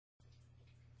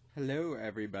Hello,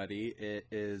 everybody. It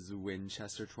is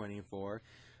Winchester24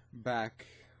 back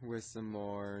with some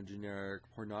more generic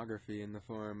pornography in the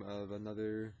form of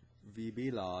another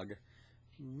VB log.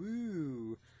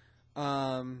 Woo!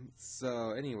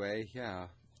 So anyway, yeah,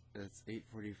 it's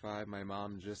 8:45. My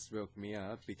mom just woke me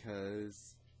up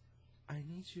because I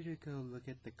need you to go look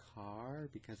at the car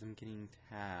because I'm getting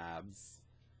tabs.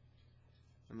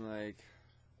 I'm like,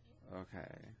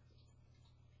 okay.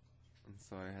 And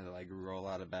so I had to roll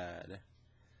out of bed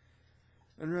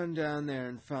and run down there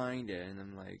and find it, and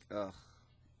I'm like, ugh,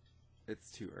 it's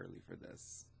too early for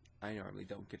this. I normally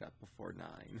don't get up before 9.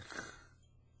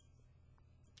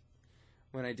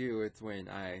 When I do, it's when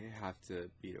I have to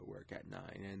be at work at 9,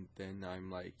 and then I'm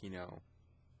like,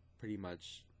 pretty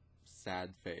much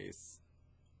sad face.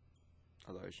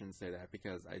 Although I shouldn't say that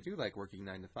because I do like working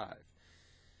 9 to 5.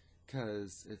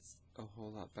 Because it's a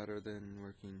whole lot better than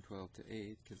working 12 to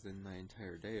 8, because then my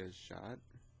entire day is shot.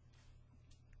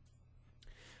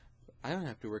 I don't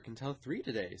have to work until 3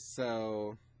 today,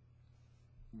 so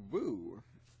woo!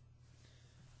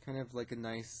 Kind of like a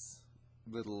nice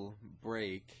little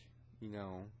break,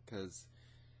 because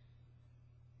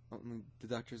the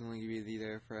doctor's only going to be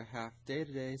there for a half day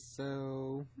today,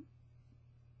 so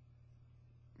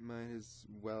might as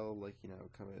well,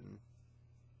 come in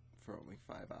for only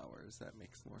 5 hours. That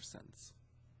makes more sense.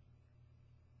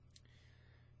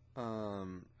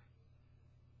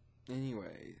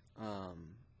 Anyway, oh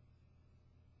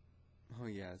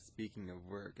yeah, speaking of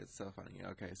work, it's so funny.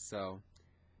 Okay, so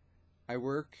I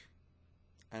work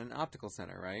at an optical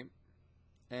center, right?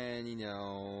 And,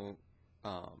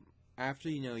 after,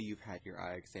 you've had your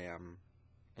eye exam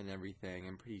and everything,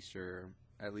 I'm pretty sure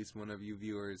at least one of you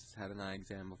viewers has had an eye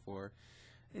exam before.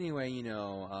 Anyway,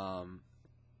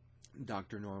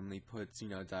 doctor normally puts,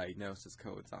 diagnosis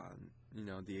codes on,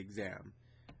 the exam.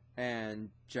 And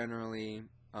generally,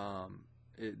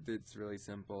 it's really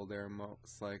simple. They're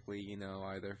most likely,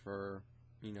 either for,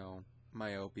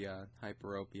 myopia,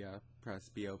 hyperopia,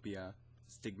 presbyopia,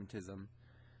 stigmatism,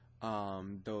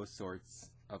 those sorts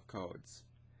of codes.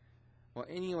 Well,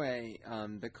 anyway,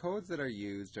 the codes that are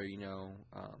used are,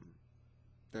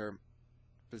 they're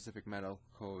specific medical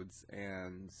codes,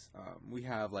 and we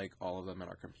have all of them in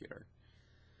our computer.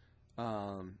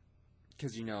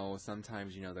 Because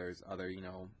sometimes there's other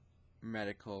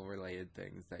medical related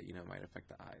things that you affect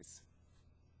the eyes.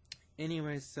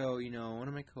 Anyway, so one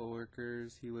of my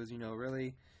coworkers, he was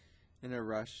really in a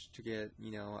rush to get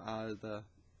out of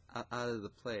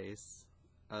the place,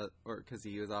 or because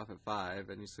he was off at 5,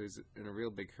 and so he's in a real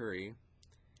big hurry.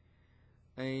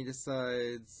 And he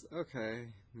decides, okay,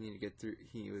 we need to get through.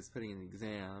 He was putting in the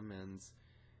exam and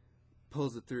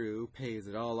pulls it through, pays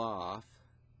it all off,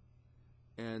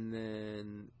 and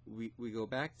then we go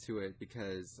back to it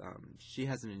because she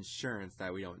has an insurance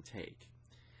that we don't take.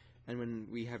 And when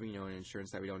we have, an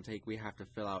insurance that we don't take, we have to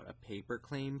fill out a paper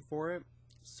claim for it.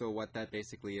 So what that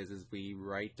basically is we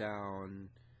write down,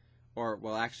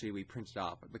 well, actually, we print it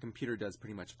off. The computer does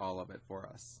pretty much all of it for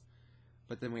us.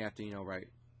 But then we have to, write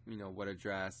what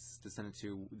address to send it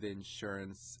to, the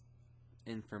insurance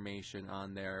information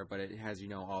on there, but it has,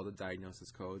 all the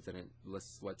diagnosis codes, and it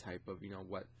lists what type of,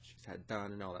 what she's had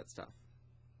done and all that stuff.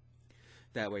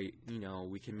 That way,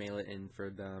 we can mail it in for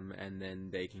them, and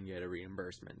then they can get a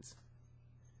reimbursement.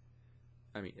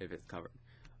 I mean, if it's covered.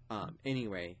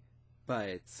 Anyway,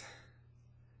 but,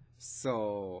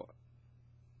 so,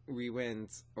 we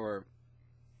went,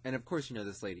 and of course,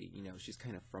 this lady, she's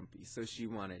kind of frumpy, so she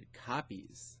wanted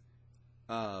copies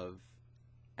of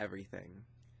everything.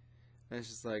 And it's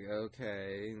just like,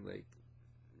 okay,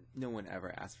 no one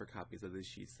ever asks for copies of the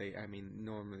sheets.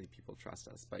 Normally people trust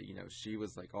us, but, she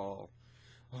was all,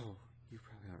 oh, you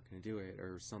probably aren't going to do it,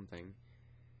 or something.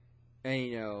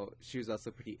 And, she was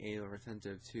also pretty anal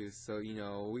retentive, too, so,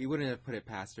 we wouldn't have put it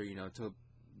past her, to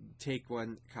take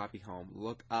one copy home,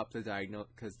 look up the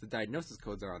because the diagnosis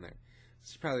codes are on there.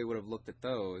 She probably would have looked at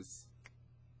those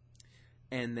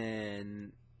and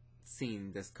then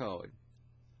seen this code.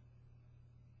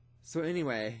 So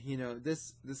anyway,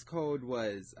 this code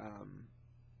was,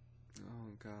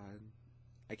 oh god,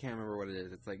 I can't remember what it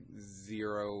is. It's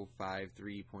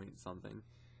 053 point something.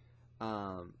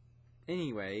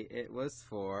 Anyway, it was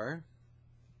for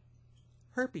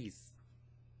herpes.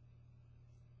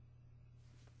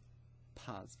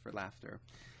 Pause for laughter.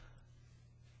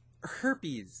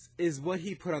 Herpes is what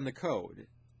he put on the code.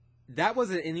 That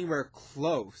wasn't anywhere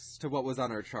close to what was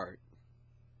on our chart.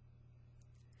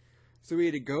 So we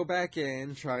had to go back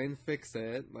in, try and fix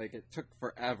it. It took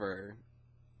forever.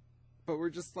 But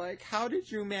we're just like, how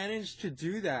did you manage to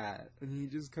do that? And he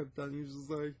just kept on, he was just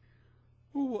like,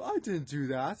 oh, I didn't do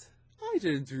that. I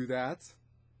didn't do that.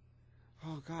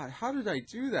 Oh God, how did I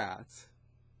do that?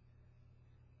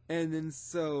 And then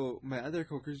so my other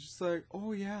coworker's just like,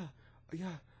 oh yeah,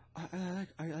 yeah,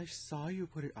 I saw you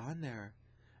put it on there.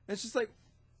 And it's just like,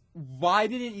 why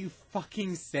didn't you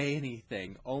fucking say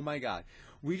anything? Oh my God.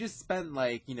 We just spent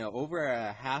like, over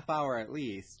a half hour at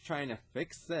least trying to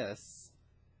fix this.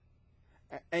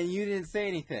 And you didn't say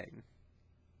anything.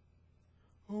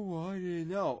 Oh, I didn't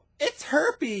know. It's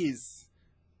herpes!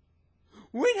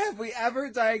 When have we ever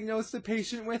diagnosed a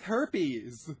patient with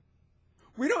herpes?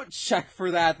 We don't check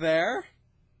for that there.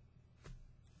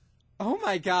 Oh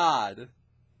my God.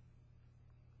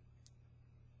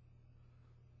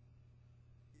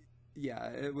 Yeah,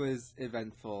 it was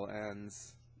eventful and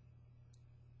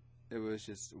it was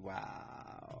just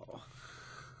wow.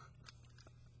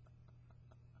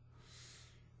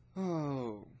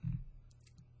 Oh.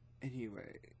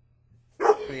 Anyway.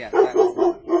 But yeah, that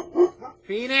was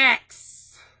Phoenix!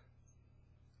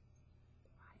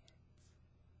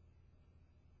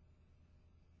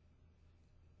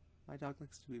 My dog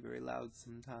likes to be very loud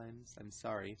sometimes. I'm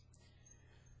sorry.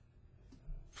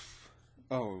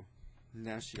 Oh,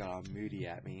 now she got all moody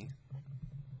at me.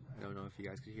 I don't know if you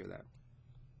guys could hear that.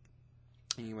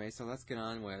 Anyway, so let's get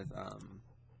on with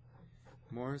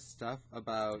more stuff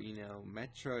about,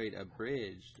 Metroid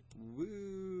Abridged.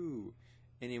 Woo!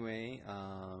 Anyway,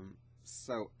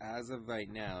 so as of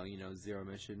right now, Zero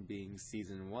Mission being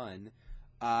Season 1,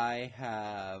 I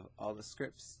have all the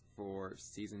scripts for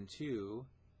Season 2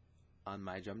 on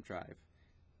my jump drive.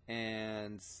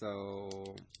 And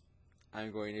so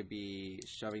I'm going to be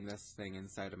shoving this thing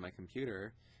inside of my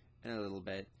computer in a little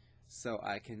bit so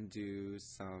I can do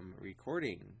some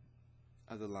recording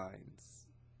of the lines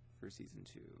for Season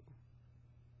 2.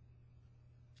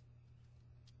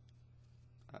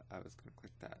 I was going to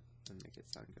click that and make it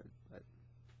sound good, but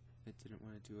it didn't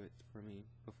want to do it for me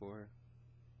before.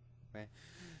 Okay.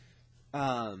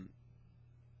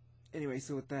 Anyway,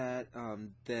 so with that,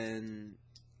 then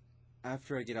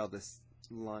after I get all this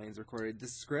lines recorded, the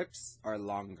scripts are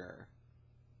longer.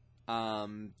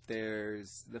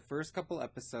 There's the first couple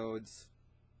episodes,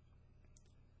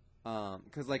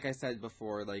 because like I said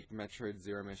before, like Metroid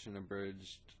Zero Mission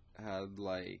Abridged had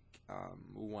like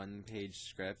 1-page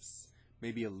scripts,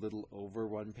 maybe a little over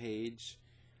 1 page.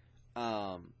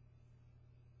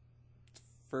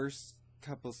 First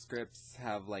couple scripts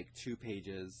have like 2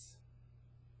 pages,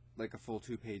 like a full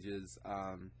 2 pages.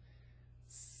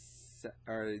 The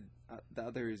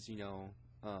others,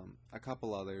 a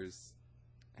couple others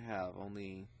have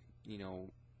only, a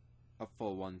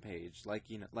full 1 page, like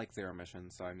Zero Mission,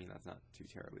 so I mean that's not too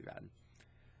terribly bad.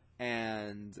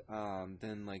 And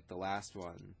then like the last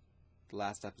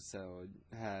episode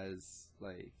has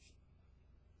like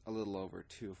a little over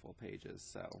 2 full pages,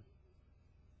 so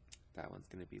that one's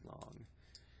gonna be long.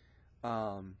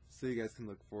 So you guys can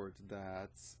look forward to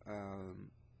that.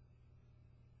 I'm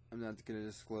not gonna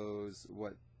disclose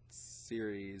what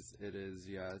series it is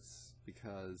yet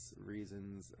because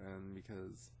reasons and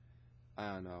because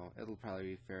I don't know, it'll probably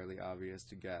be fairly obvious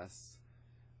to guess.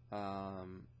 But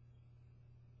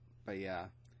yeah.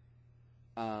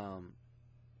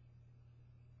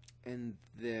 And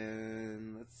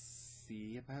then let's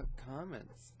see about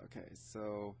comments. Okay,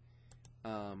 so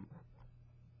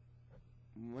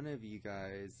one of you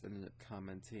guys ended up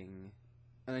commenting,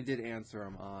 and I did answer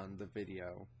them on the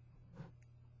video.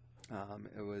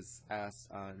 It was asked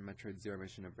on Metroid Zero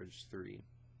Mission Abridged 3.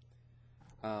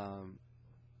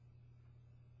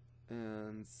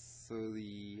 And so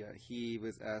he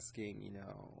was asking,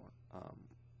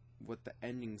 what the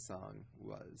ending song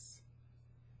was.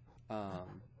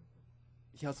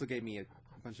 He also gave me a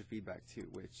bunch of feedback too,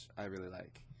 which I really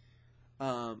like.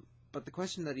 But the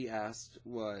question that he asked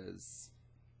was,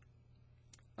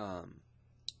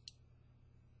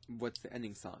 what's the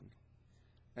ending song?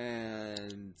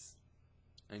 And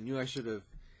I knew I should have,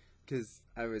 because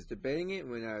I was debating it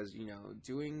when I was,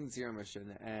 doing Zero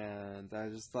Mission, and I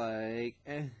was just like,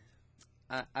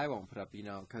 I won't put up,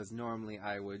 because normally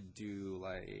I would do,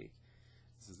 like,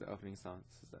 this is the opening song,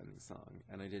 this is the ending song,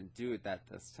 and I didn't do it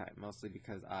this time, mostly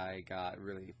because I got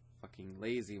really fucking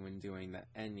lazy when doing the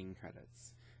ending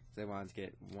credits, because I wanted to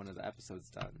get one of the episodes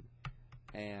done,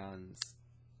 and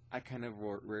I kind of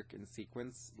work in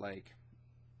sequence, like,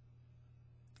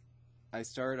 I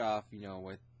started off,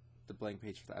 with the blank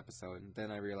page for the episode, and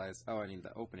then I realized, oh, I need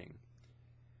the opening.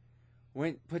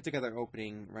 Put together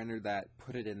opening, rendered that,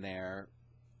 put it in there,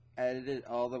 edited it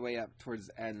all the way up towards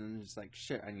the end, and just like,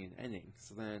 shit, I need an ending.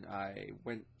 So then I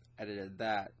edited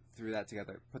that, threw that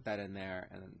together, put that in there,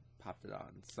 and then popped it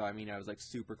on. So, I mean, I was like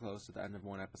super close to the end of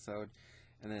one episode,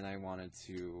 and then I wanted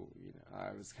to, you know,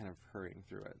 I was kind of hurrying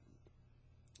through it.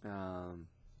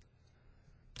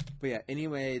 But yeah,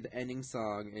 anyway, the ending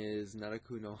song is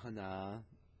Naraku no Hana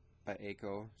by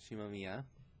Eiko Shimamiya.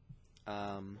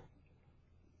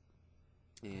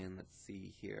 And let's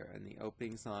see here. And the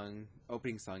opening song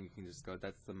you can just go,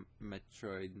 that's the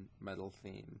Metroid Metal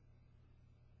theme.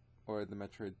 Or the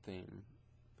Metroid theme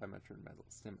by Metroid Metal.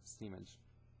 Stemage.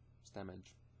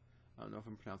 I don't know if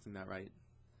I'm pronouncing that right.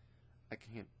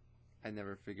 I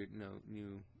never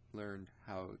learned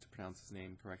how to pronounce his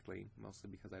name correctly, mostly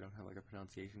because I don't have like a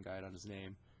pronunciation guide on his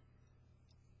name.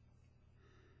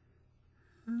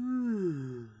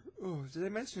 Oh, did I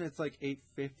mention it's like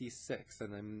 8:56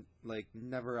 and I'm like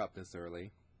never up this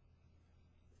early?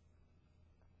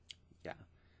 Yeah.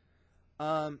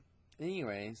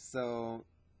 Anyway, so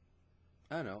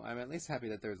I don't know. I'm at least happy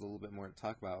that there's a little bit more to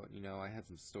talk about. You know, I had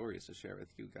some stories to share with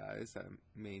you guys that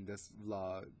made this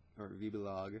vlog or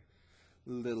vlog a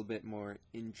little bit more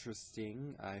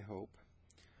interesting, I hope.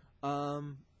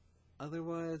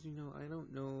 Otherwise, you know, I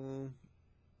don't know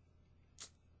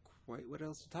quite what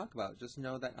else to talk about. Just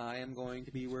know that I am going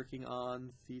to be working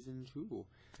on season 2.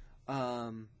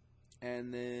 And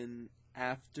then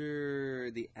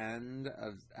after the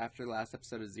last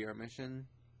episode of Zero Mission,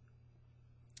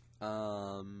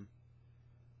 I'm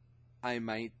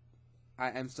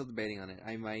still debating on it.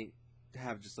 I might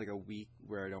have just like a week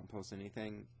where I don't post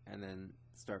anything and then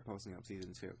start posting up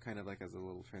season 2, kind of like as a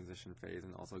little transition phase,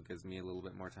 and also gives me a little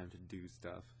bit more time to do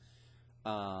stuff.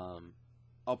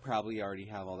 I'll probably already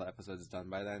have all the episodes done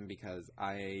by then because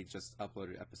I just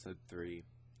uploaded episode 3.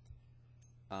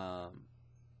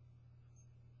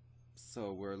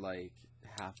 So we're like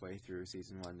halfway through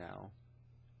season 1 now.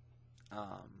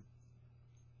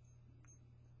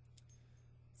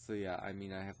 So yeah, I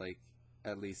mean, I have like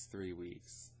at least 3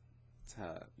 weeks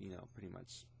to, you know, pretty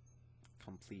much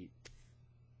complete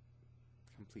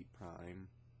Prime.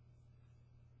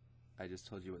 I just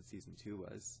told you what season 2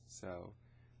 was, so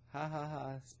ha ha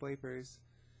ha, spoilers.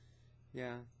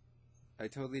 Yeah, I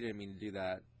totally didn't mean to do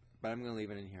that, but I'm gonna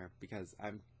leave it in here because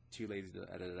I'm too lazy to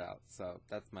edit it out, so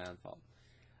that's my own fault.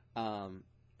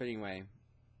 But anyway,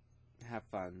 have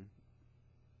fun,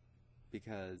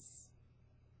 because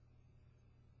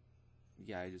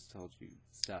yeah, I just told you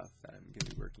stuff that I'm gonna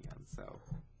be working on, so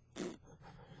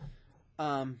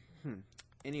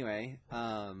anyway,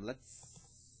 let's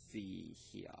see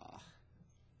here.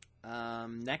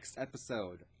 Next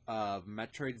episode of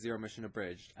Metroid Zero Mission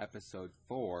Abridged, episode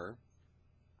 4,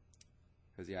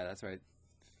 because yeah, that's right,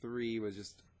 3 was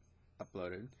just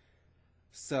uploaded.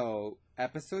 So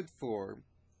episode 4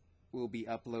 will be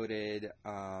uploaded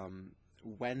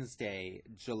Wednesday,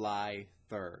 July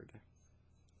 3rd.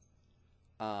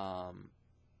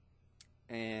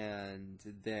 And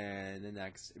then the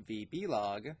next VB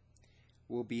log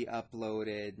will be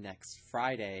uploaded next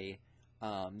Friday,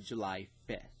 July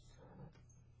 5th.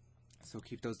 So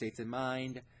keep those dates in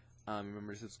mind.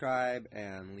 Remember to subscribe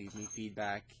and leave me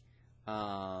feedback.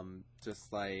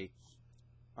 Just like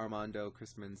Armando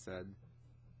Chrisman said,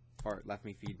 or left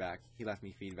me feedback. He left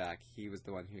me feedback. He was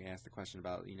the one who asked the question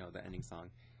about, you know, the ending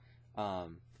song.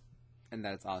 And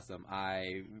that's awesome.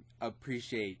 I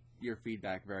appreciate your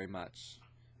feedback very much,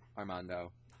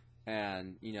 Armando.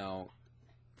 And, you know,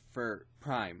 for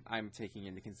Prime, I'm taking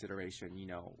into consideration, you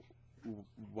know,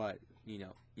 what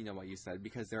what you said,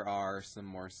 because there are some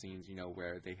more scenes, you know,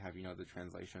 where they have, you know, the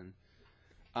translation.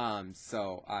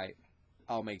 So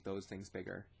I'll make those things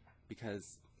bigger,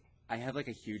 because I have like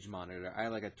a huge monitor. I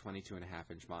have like a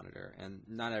 22.5-inch monitor, and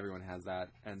not everyone has that.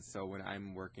 And so when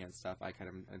I'm working on stuff,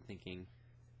 I'm thinking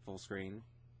full screen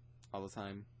all the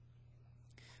time.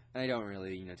 And I don't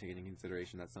really, you know, take into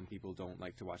consideration that some people don't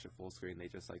like to watch it full screen. They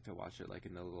just like to watch it like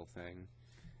in the little thing.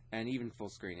 And even full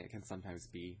screen, it can sometimes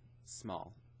be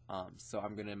small. So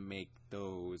I'm going to make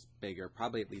those bigger,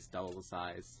 probably at least double the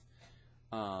size.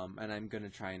 And I'm going to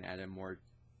try and add a more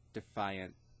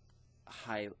defiant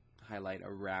highlight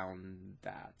around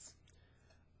that.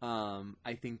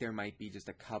 I think there might be just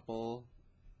a couple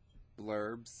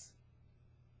blurbs.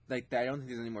 Like, I don't think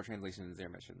there's any more translation in Zero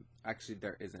Mission. Actually,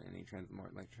 there isn't any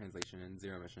translation in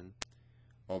Zero Mission.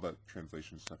 All that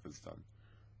translation stuff is done.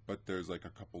 But there's, like, a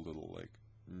couple little, like,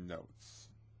 notes.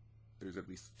 There's at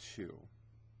least 2.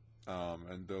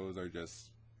 And those are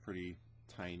just pretty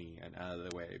tiny and out of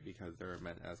the way, because they're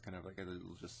meant as kind of like a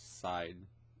little just side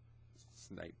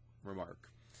snipe remark.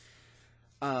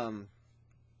 I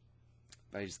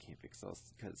just can't fix those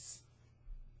because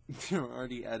they're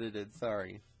already edited,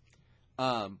 sorry.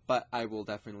 But I will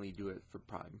definitely do it for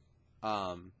Prime.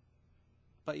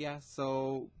 But yeah,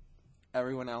 so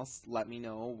everyone else, let me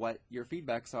know what your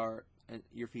feedbacks are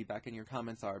your feedback and your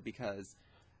comments are, because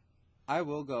I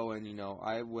will go and,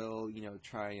 I will,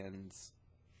 try and,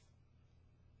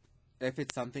 if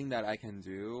it's something that I can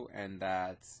do and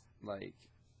that, like,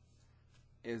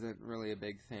 isn't really a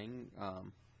big thing,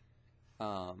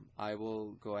 I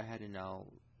will go ahead and I'll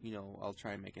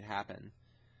try and make it happen.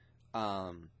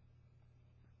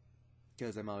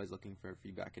 Because I'm always looking for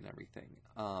feedback and everything.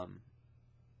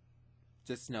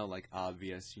 Just no, like,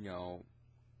 obvious,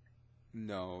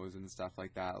 no's and stuff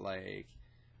like that, like,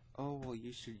 oh, well,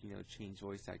 you should, change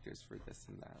voice actors for this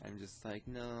and that. I'm just like,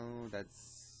 no,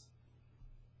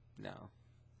 no.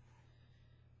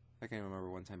 Like, I remember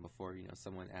one time before,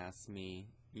 someone asked me,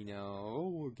 oh,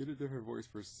 well, get a different voice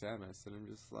for Samus, and I'm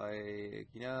just like,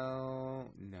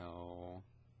 no.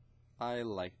 I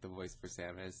like the voice for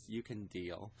Samus. You can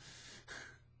deal.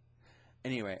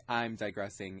 Anyway, I'm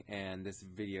digressing, and this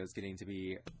video is getting to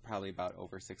be probably about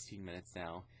over 16 minutes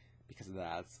now because of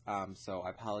that. So I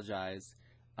apologize.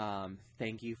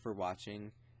 Thank you for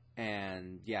watching,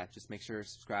 and yeah, just make sure to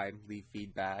subscribe, leave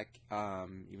feedback.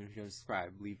 Even if you don't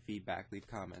subscribe, leave feedback, leave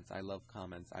comments. I love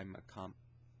comments.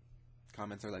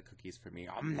 Comments are like cookies for me.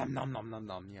 Nom nom nom nom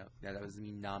nom. Yeah, that was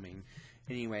me nomming.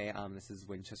 Anyway, this is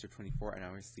Winchester 24, and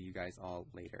I will see you guys all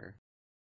later.